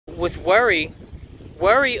with worry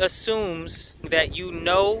assumes that you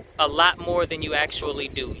know a lot more than you actually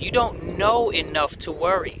do. You don't know enough to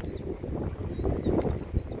worry.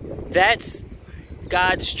 That's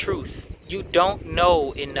God's truth. You don't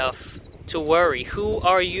know enough to worry. Who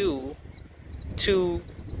are you to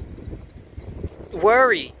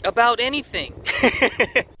worry about anything?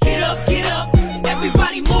 Get up,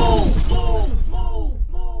 everybody move.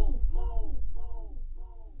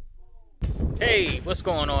 Hey, what's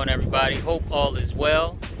going on, everybody? Hope all is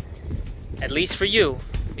well, at least for you,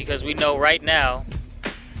 because we know right now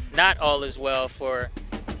not all is well for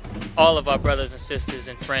all of our brothers and sisters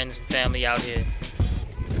and friends and family out here.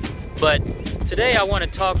 But today I want to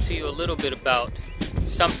talk to you a little bit about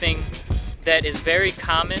something that is very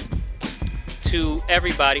common to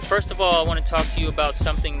everybody. First of all, I want to talk to you about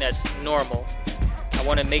something that's normal. I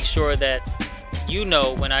want to make sure that you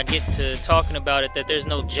know when I get to talking about it that there's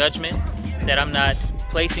no judgment, that I'm not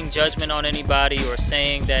placing judgment on anybody or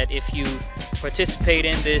saying that if you participate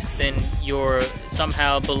in this then you're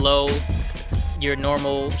somehow below your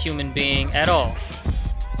normal human being at all,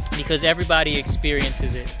 because everybody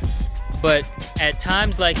experiences it. But at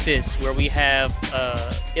times like this, where we have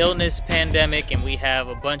illness pandemic and we have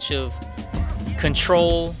a bunch of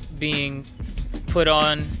control being put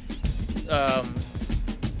on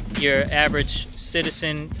your average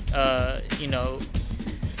citizen,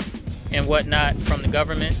 and whatnot from the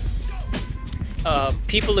government,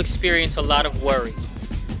 people experience a lot of worry.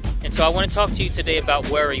 And so I want to talk to you today about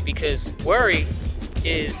worry, because worry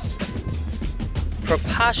is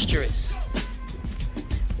preposterous.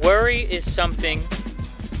 Worry is something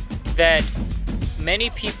that many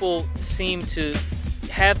people seem to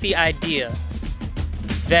have the idea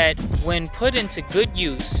that when put into good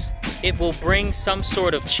use, it will bring some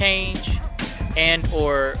sort of change and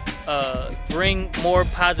or bring more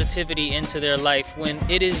positivity into their life, when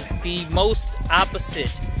it is the most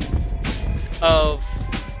opposite of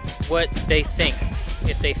what they think.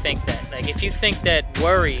 If they think that, like, if you think that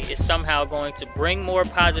worry is somehow going to bring more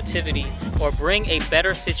positivity or bring a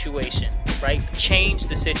better situation, right, change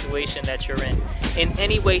the situation that you're in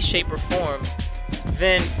any way, shape, or form,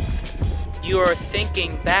 then you're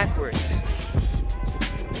thinking backwards.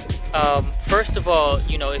 First of all,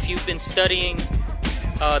 if you've been studying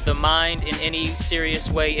the mind in any serious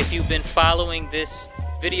way, if you've been following this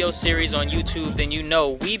video series on YouTube, then you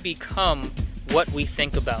know we become what we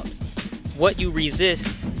think about. What you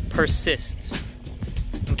resist persists.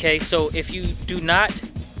 Okay, so if you do not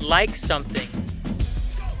like something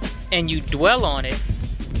and you dwell on it,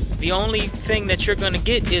 the only thing that you're going to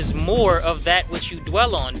get is more of that which you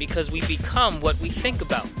dwell on, because we become what we think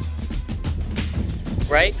about.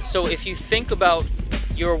 Right? So if you think about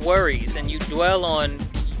your worries and you dwell on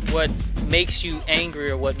what makes you angry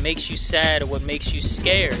or what makes you sad or what makes you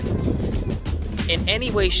scared in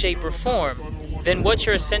any way, shape, or form, then what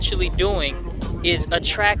you're essentially doing is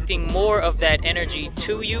attracting more of that energy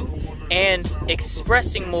to you and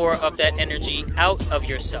expressing more of that energy out of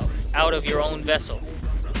yourself, out of your own vessel.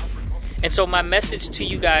 And so my message to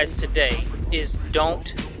you guys today is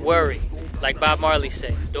don't worry. Like Bob Marley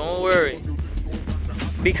said, don't worry.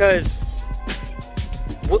 Because,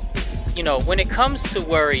 when it comes to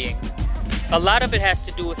worrying, a lot of it has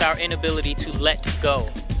to do with our inability to let go,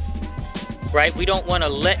 right? We don't want to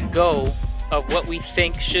let go of what we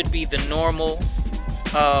think should be the normal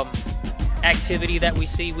activity that we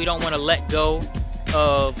see. We don't want to let go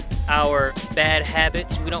of our bad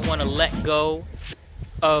habits. We don't want to let go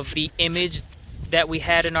of the image that we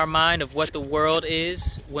had in our mind of what the world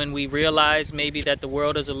is, when we realize maybe that the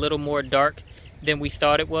world is a little more dark than we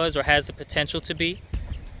thought it was or has the potential to be.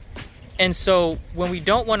 And so when we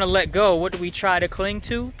don't want to let go, what do we try to cling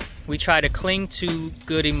to? We try to cling to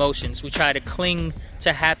good emotions. We try to cling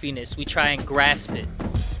to happiness. We try and grasp it.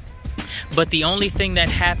 But the only thing that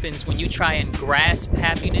happens when you try and grasp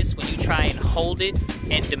happiness, when you try and hold it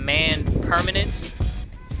and demand permanence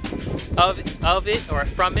of it or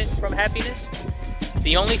from happiness,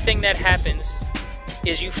 the only thing that happens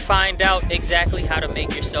is you find out exactly how to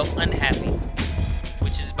make yourself unhappy,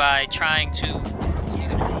 which is by trying to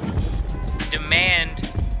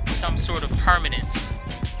demand some sort of permanence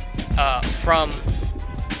from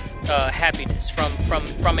happiness,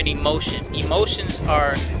 from an emotion. Emotions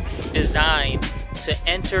are designed to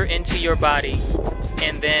enter into your body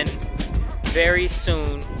and then very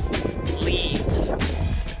soon leave.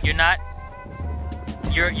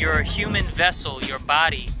 Your human vessel, your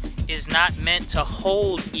body, is not meant to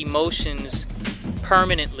hold emotions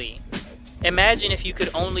permanently. Imagine if you could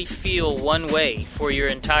only feel one way for your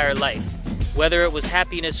entire life. Whether it was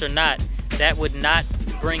happiness or not, that would not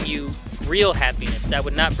bring you real happiness, that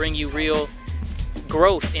would not bring you real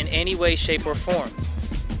growth in any way, shape, or form.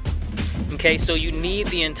 Okay, so you need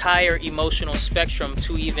the entire emotional spectrum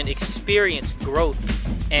to even experience growth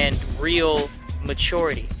and real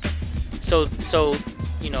maturity. So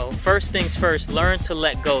you know, first things first, learn to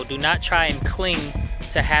let go. Do not try and cling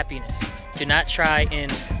to happiness. Do not try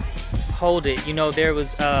and hold it. You know, there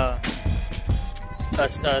was a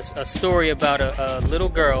story about a little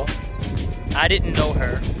girl. I didn't know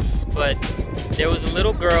her, but there was a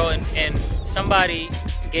little girl, and somebody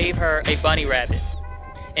gave her a bunny rabbit,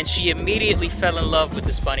 and she immediately fell in love with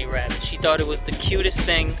this bunny rabbit. She thought it was the cutest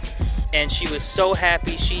thing, and she was so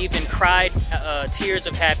happy. She even cried tears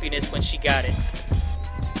of happiness when she got it.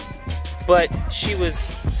 But she was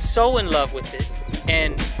so in love with it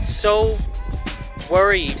and so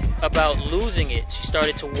worried about losing it. She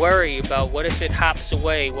started to worry about, what if it hops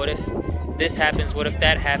away? What if this happens? What if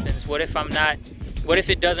that happens? What if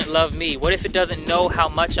it doesn't love me? What if it doesn't know how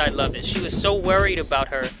much I love it? She was so worried about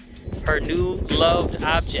her new loved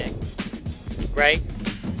object, right?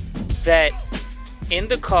 That in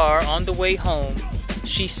the car on the way home,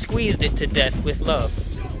 she squeezed it to death with love.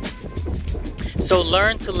 So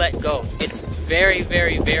learn to let go. It's very,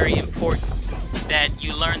 very, very important that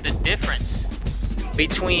you learn the difference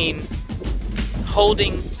between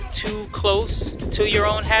holding too close to your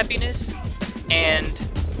own happiness and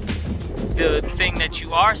the thing that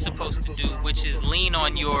you are supposed to do, which is lean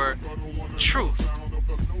on your truth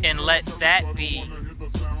and let that be,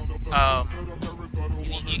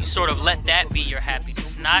 you sort of let that be your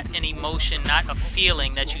happiness. Not an emotion, not a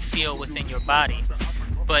feeling that you feel within your body,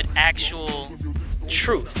 but actual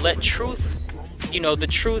truth. Let truth, you know, the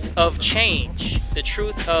truth of change, the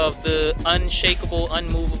truth of the unshakable,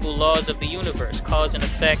 unmovable laws of the universe, cause and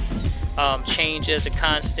effect, change as a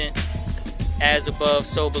constant, as above,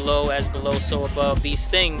 so below, as below, so above. These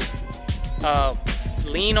things,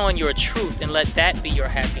 lean on your truth and let that be your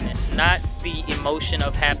happiness, not the emotion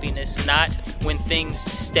of happiness, not when things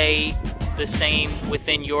stay the same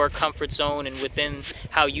within your comfort zone and within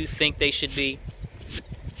how you think they should be.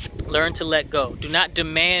 Learn to let go. Do not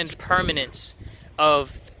demand permanence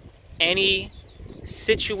of any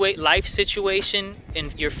life situation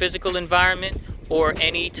in your physical environment or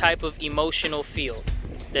any type of emotional field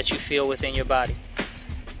that you feel within your body.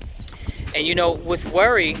 And you know, with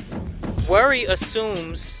worry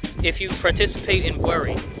assumes, if you participate in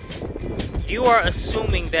worry, you are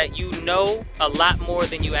assuming that you know a lot more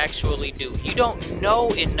than you actually do. You don't know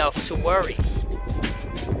enough to worry.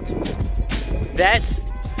 That's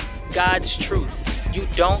God's truth. You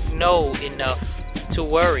don't know enough to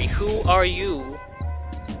worry. Who are you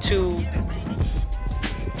to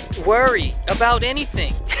worry about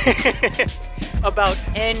anything? About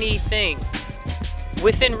anything.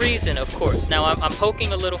 Within reason, of course. Now, I'm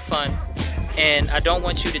poking a little fun, and I don't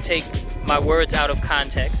want you to take my words out of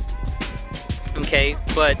context. Okay?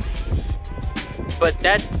 But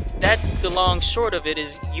that's the long short of it,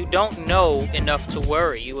 is you don't know enough to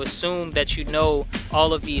worry. You assume that you know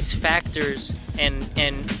all of these factors and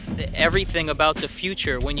everything about the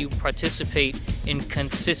future when you participate in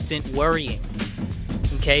consistent worrying.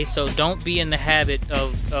 Okay, so don't be in the habit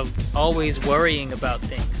of always worrying about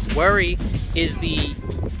things. Worry is the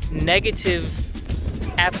negative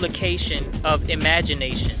application of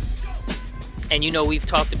imagination. And you know, we've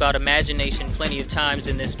talked about imagination plenty of times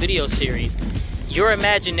in this video series. Your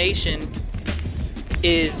imagination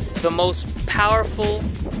is the most powerful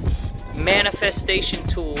manifestation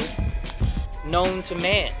tool known to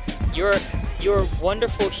man. Your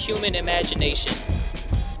wonderful human imagination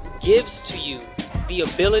gives to you the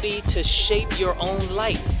ability to shape your own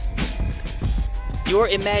life. Your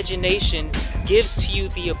imagination gives to you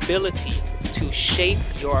the ability to shape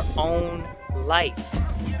your own life.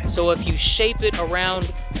 So if you shape it around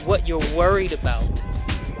what you're worried about,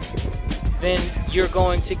 then you're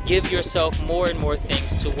going to give yourself more and more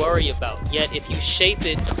things to worry about. Yet if you shape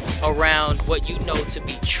it around what you know to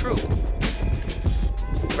be true,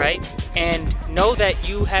 right? And know that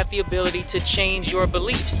you have the ability to change your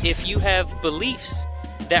beliefs. If you have beliefs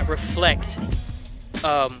that reflect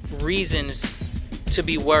reasons to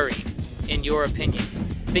be worried, in your opinion,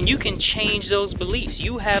 then you can change those beliefs.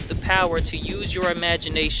 You have the power to use your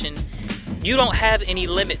imagination. You don't have any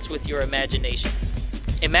limits with your imagination.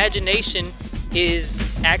 Imagination is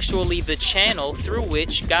actually the channel through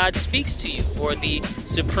which God speaks to you, or the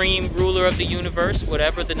supreme ruler of the universe,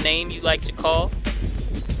 whatever the name you like to call.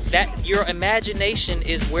 That your imagination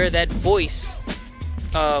is where that voice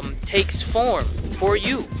takes form for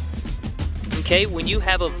you. Okay, when you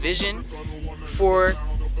have a vision for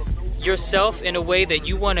yourself in a way that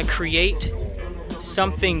you want to create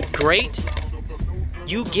something great,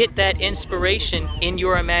 you get that inspiration in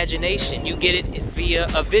your imagination. You get it via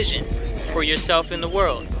a vision for yourself in the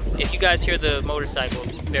world. If you guys hear the motorcycle,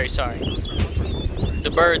 very sorry.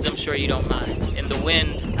 The birds, I'm sure you don't mind. And the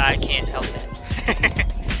wind, I can't help that.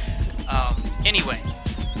 Anyway,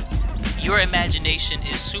 your imagination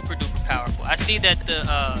is super duper powerful. I see that the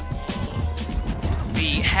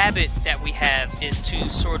habit that we have is to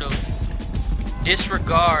sort of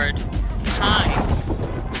disregard time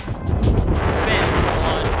spent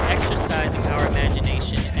on exercising our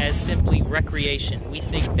imagination as simply recreation. We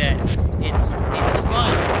think that it's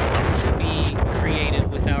fun to be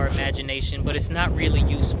creative with our imagination, but it's not really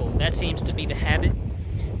useful. That seems to be the habit.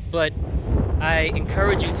 But I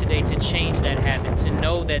encourage you today to change that habit, to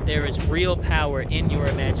know that there is real power in your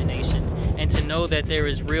imagination, and to know that there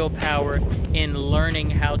is real power in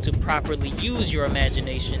learning how to properly use your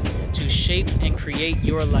imagination to shape and create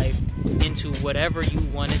your life into whatever you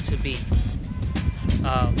want it to be.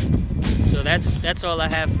 So that's all I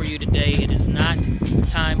have for you today. It is not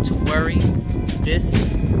time to worry. This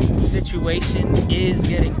situation is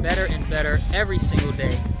getting better and better every single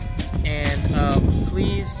day. And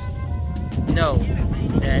please know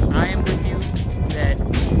that I am with you, that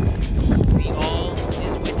the all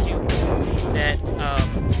is with you, that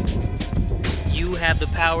you have the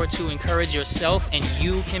power to encourage yourself, and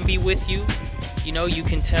you can be with you. You know, you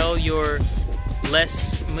can tell your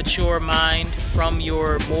less mature mind from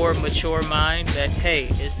your more mature mind that, hey,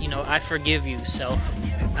 you know, I forgive you, self.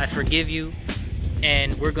 I forgive you,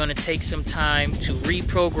 and we're going to take some time to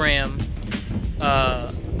reprogram,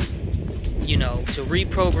 to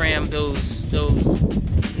reprogram those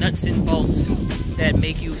nuts and bolts that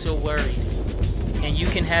make you so worried. And you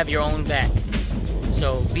can have your own back.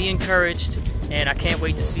 So be encouraged, and I can't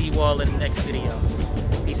wait to see you all in the next video.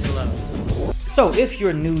 Peace and love. So if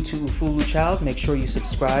you're new to Ufulu Child, make sure you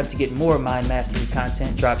subscribe to get more mind mastery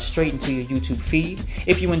content dropped straight into your YouTube feed.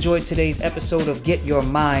 If you enjoyed today's episode of Get Your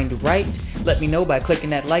Mind Right, let me know by clicking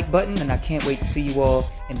that like button, and I can't wait to see you all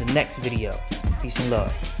in the next video. Peace and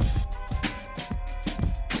love.